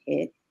COVID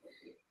hit.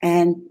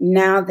 And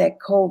now that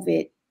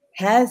COVID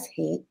has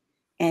hit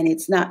and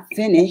it's not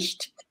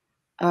finished,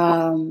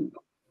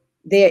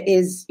 there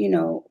is, you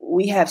know,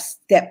 we have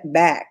stepped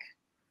back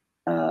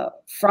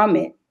from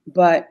it,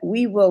 but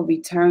we will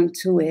return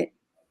to it.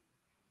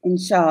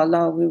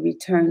 Inshallah, we'll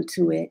return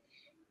to it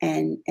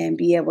and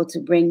be able to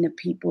bring the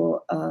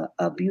people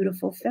a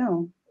beautiful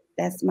film.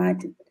 That's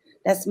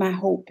my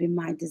hope and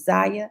my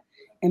desire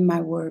and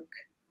my work.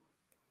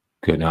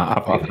 Good.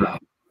 Now,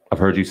 I've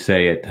heard you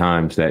say at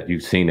times that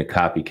you've seen the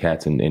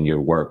copycats in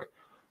your work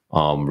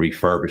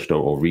refurbished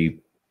or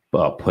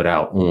put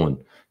out on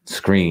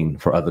screen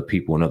for other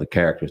people and other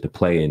characters to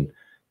play in,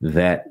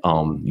 that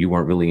you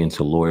weren't really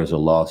into lawyers or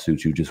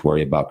lawsuits. You just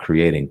worry about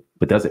creating.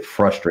 But does it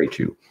frustrate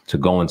you to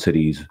go into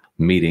these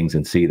meetings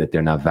and see that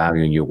they're not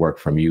valuing your work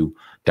from you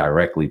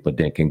directly, but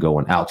then can go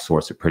and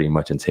outsource it pretty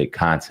much and take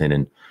content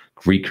and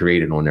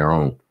recreate it on their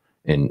own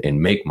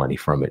and make money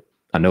from it?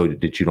 I know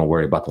that you don't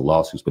worry about the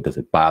lawsuits, but does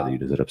it bother you?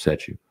 Does it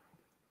upset you?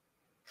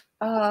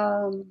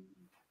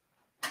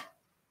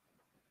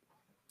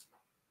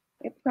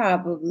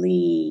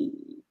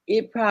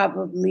 It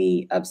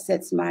probably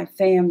upsets my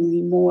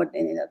family more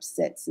than it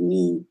upsets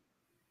me.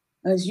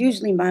 Because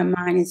usually my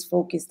mind is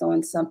focused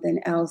on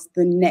something else,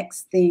 the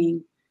next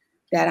thing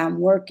that I'm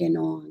working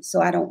on.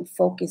 So I don't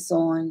focus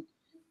on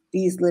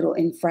these little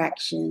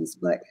infractions.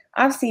 But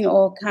I've seen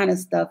all kind of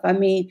stuff. I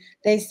mean,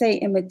 they say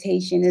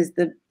imitation is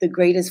the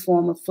greatest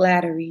form of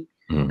flattery.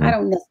 Mm-hmm. I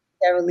don't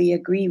necessarily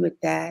agree with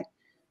that.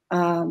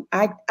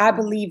 I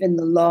believe in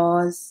the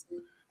laws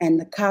and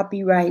the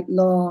copyright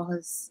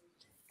laws.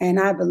 And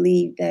I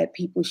believe that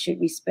people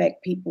should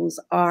respect people's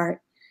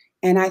art.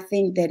 And I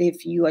think that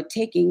if you are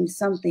taking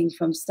something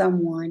from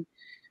someone,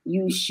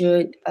 you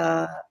should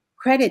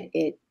credit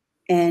it.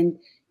 And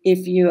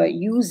if you're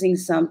using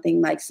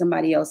something like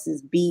somebody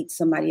else's beat,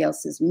 somebody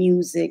else's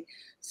music,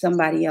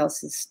 somebody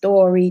else's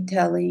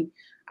storytelling,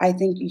 I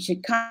think you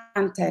should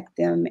contact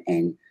them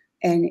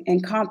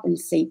and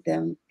compensate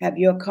them. Have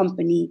your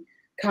company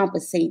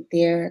compensate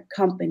their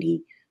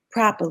company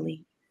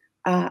properly.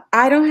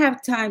 I don't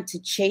have time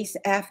to chase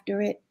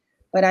after it,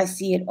 but I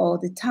see it all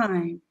the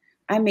time.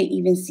 I may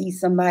even see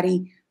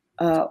somebody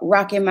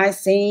rocking my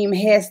same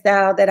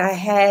hairstyle that I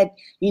had,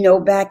 you know,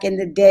 back in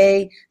the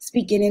day,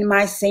 speaking in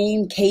my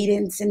same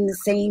cadence, in the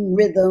same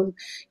rhythm,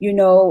 you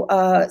know,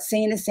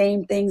 saying the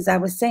same things I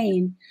was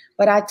saying.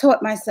 But I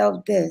taught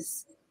myself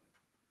this: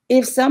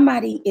 if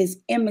somebody is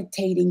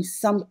imitating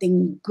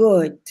something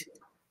good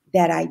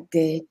that I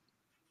did,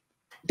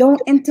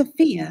 don't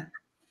interfere.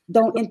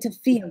 Don't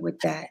interfere with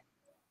that.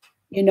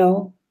 You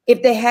know,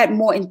 if they had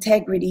more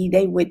integrity,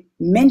 they would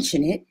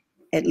mention it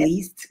at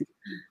least.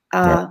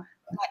 But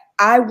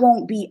I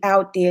won't be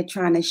out there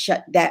trying to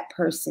shut that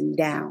person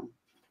down.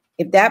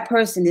 If that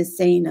person is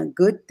saying a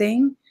good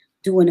thing,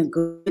 doing a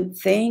good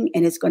thing,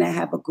 and it's going to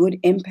have a good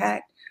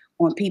impact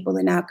on people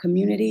in our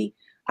community,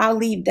 I'll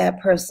leave that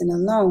person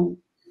alone.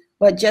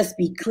 But just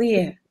be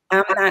clear,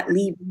 I'm not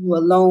leaving you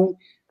alone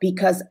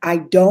because I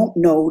don't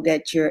know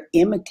that you're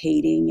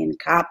imitating and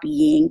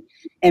copying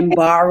and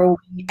borrowing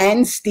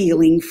and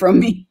stealing from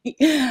me.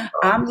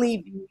 I'm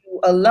leaving you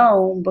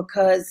alone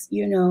because,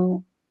 you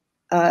know,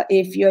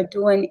 if you're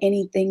doing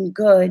anything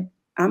good,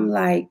 I'm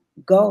like,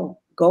 go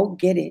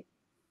get it.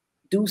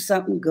 Do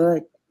something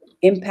good.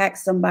 Impact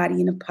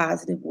somebody in a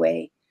positive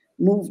way.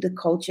 move the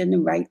culture in the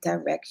right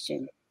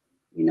direction.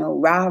 You know,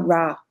 rah,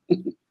 rah,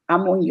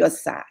 I'm on your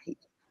side.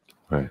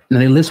 Right. Now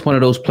they list one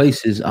of those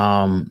places.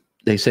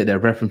 They said that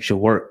reference your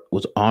work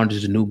was Orange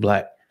is the New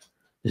Black.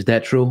 Is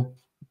that true?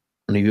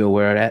 Are you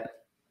aware of that?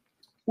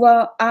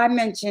 Well, I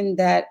mentioned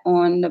that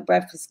on the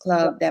Breakfast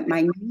Club that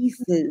my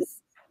nieces,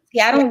 see,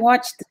 I don't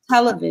watch the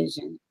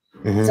television.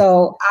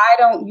 So I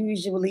don't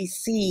usually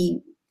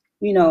see,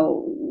 you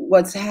know,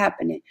 what's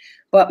happening.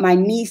 But my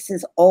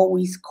nieces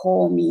always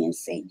call me and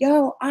say,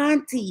 yo,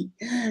 auntie,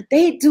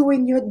 they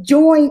doing your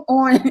joint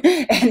on.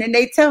 And then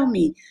they tell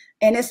me.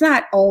 And it's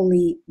not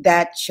only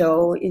that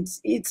show.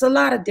 It's a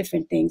lot of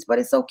different things, but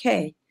it's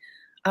okay.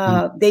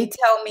 They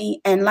tell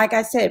me, and like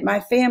I said, my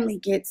family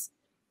gets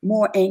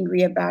more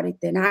angry about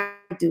it than I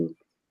do.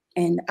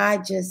 And I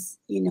just,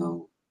 you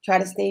know, try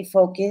to stay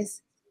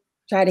focused,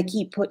 try to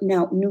keep putting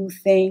out new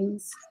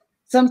things.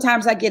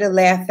 Sometimes I get a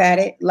laugh at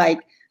it.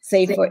 Like,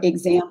 say, for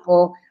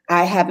example,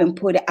 I haven't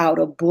put out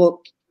a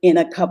book in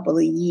a couple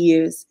of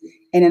years.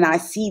 And then I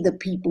see the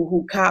people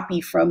who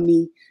copy from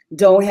me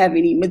don't have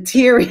any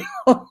material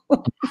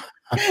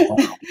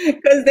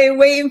because they're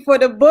waiting for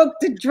the book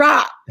to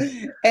drop.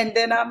 And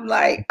then I'm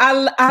like,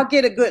 I'll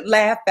get a good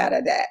laugh out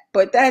of that.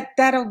 But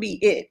that'll be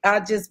it.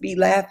 I'll just be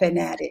laughing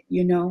at it,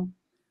 you know.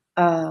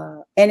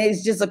 And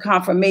it's just a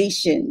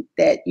confirmation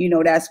that, you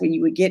know, that's where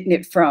you were getting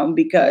it from,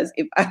 because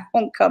if I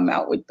don't come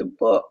out with the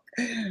book,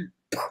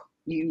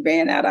 you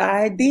ran out of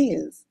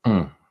ideas.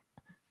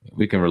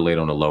 We can relate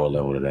on a lower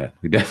level to that.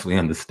 We definitely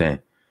understand.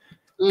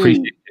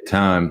 Appreciate your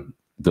time.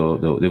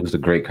 It was a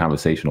great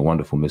conversation, a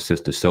wonderful Miss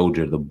Sistah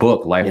Soulja. The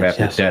book, Life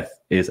After Death,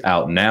 is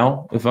out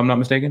now, if I'm not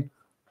mistaken.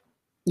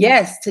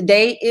 Yes,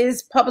 today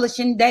is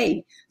publishing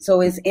day. So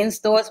it's in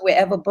stores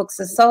wherever books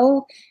are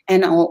sold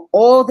and on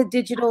all the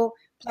digital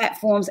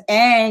platforms.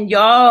 And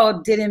y'all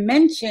didn't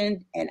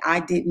mention, and I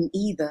didn't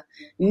either,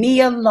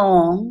 Nia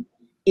Long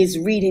is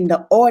reading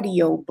the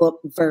audio book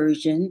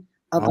version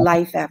of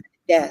Life After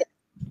Death.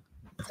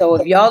 So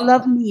if y'all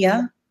love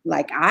Nia,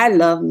 like I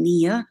love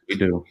Nia, we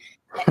do.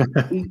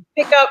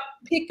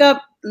 pick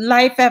up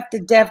Life After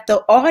Death,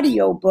 the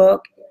audio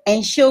book,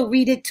 and she'll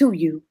read it to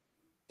you.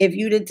 If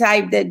you the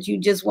type that you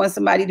just want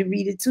somebody to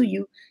read it to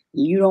you,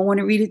 you don't want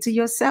to read it to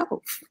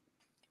yourself.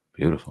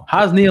 Beautiful.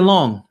 How's Nia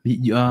Long?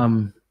 You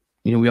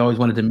know, we always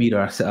wanted to meet her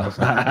ourselves.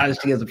 How's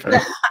she as a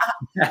person?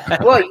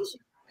 Well,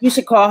 you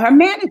should call her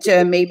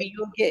manager. Maybe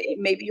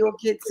you'll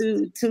get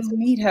to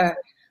meet her.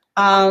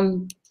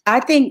 I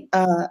think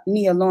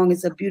Nia Long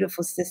is a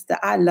beautiful sister.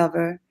 I love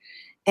her,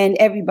 and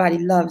everybody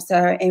loves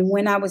her. And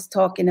when I was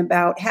talking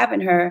about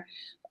having her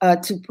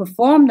to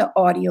perform the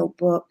audio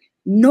book,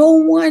 no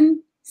one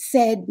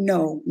said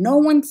no. No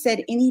one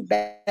said any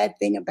bad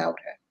thing about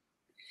her.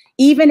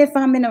 Even if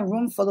I'm in a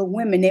room full of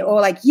women, they're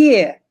all like,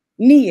 yeah,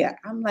 Nia.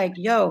 I'm like,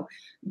 yo,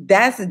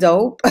 that's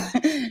dope.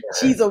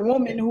 She's a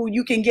woman who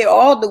you can get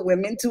all the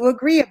women to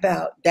agree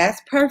about.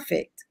 That's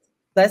perfect.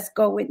 Let's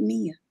go with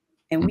Nia.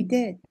 And we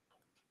did.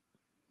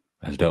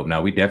 That's dope.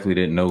 Now, we definitely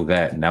didn't know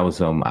that. And that was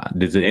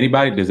does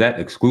that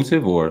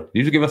exclusive, or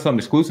you just give us something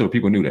exclusive, or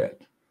people knew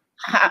that?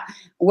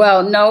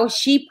 Well, no,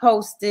 she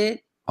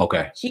posted.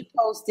 Okay. She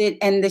posted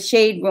and the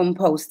Shade Room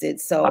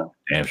posted. So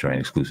damn sure ain't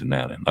exclusive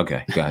now then.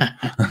 Okay, got it.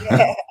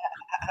 Yeah.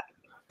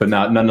 But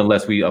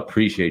nonetheless, we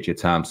appreciate your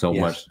time so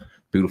much.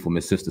 Beautiful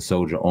Miss Sistah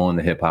Soulja on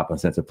the Hip Hop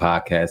Uncensored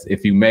podcast.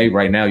 If you may,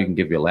 right now, you can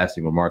give your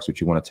lasting remarks,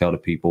 what you want to tell the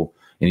people,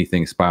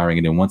 anything inspiring.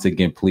 And then once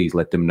again, please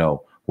let them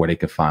know where they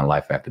can find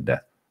Life After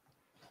Death.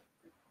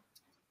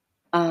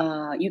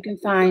 You can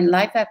find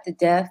Life After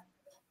Death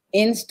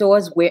in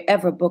stores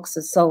wherever books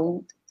are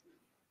sold.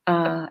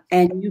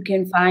 And you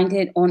can find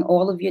it on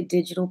all of your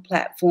digital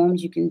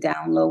platforms. You can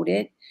download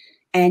it,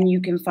 and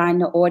you can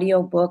find the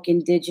audio book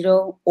in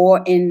digital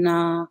or in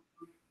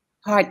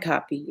hard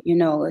copy, you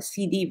know, a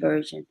CD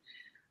version,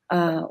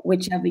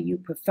 whichever you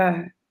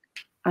prefer.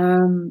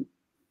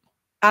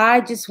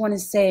 I just want to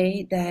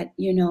say that,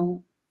 you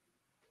know,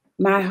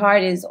 my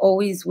heart is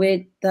always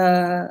with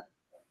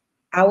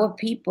our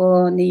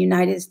people in the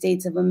United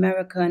States of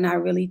America, and I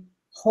really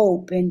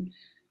hope and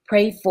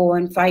pray for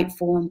and fight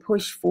for and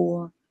push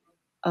for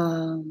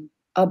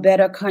a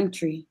better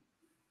country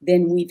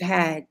than we've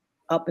had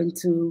up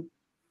until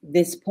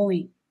this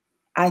point.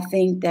 I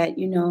think that,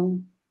 you know,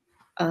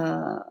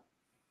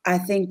 I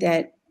think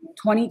that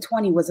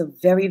 2020 was a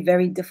very,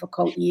 very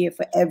difficult year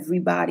for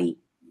everybody.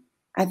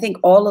 I think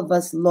all of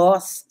us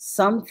lost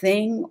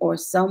something or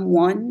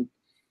someone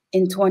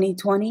in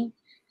 2020.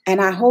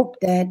 And I hope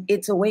that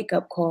it's a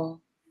wake-up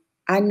call.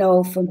 I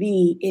know for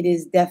me, it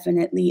is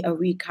definitely a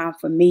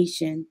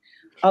reconfirmation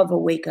of a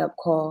wake-up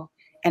call.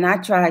 And I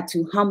try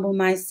to humble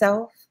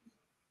myself.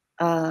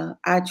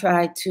 I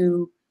try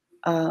to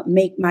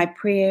make my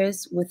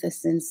prayers with a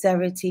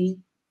sincerity,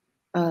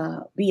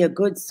 be a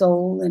good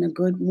soul and a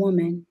good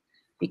woman,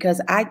 because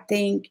I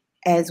think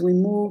as we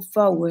move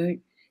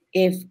forward,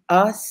 if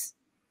us,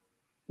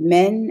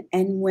 men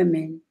and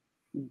women,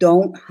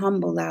 don't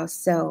humble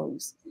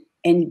ourselves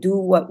and do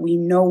what we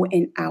know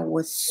in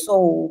our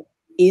soul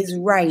is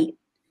right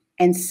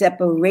and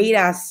separate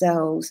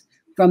ourselves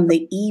from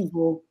the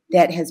evil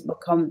that has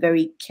become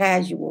very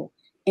casual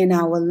in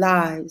our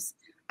lives,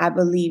 I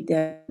believe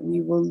that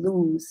we will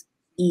lose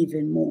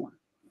even more.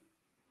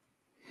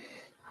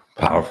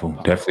 Powerful.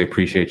 Definitely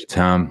appreciate your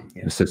time.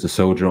 Sistah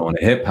Soulja on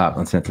the Hip Hop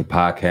Uncensored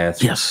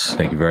podcast. Yes.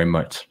 Thank you very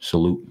much.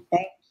 Salute.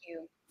 Thank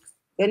you.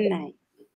 Good night.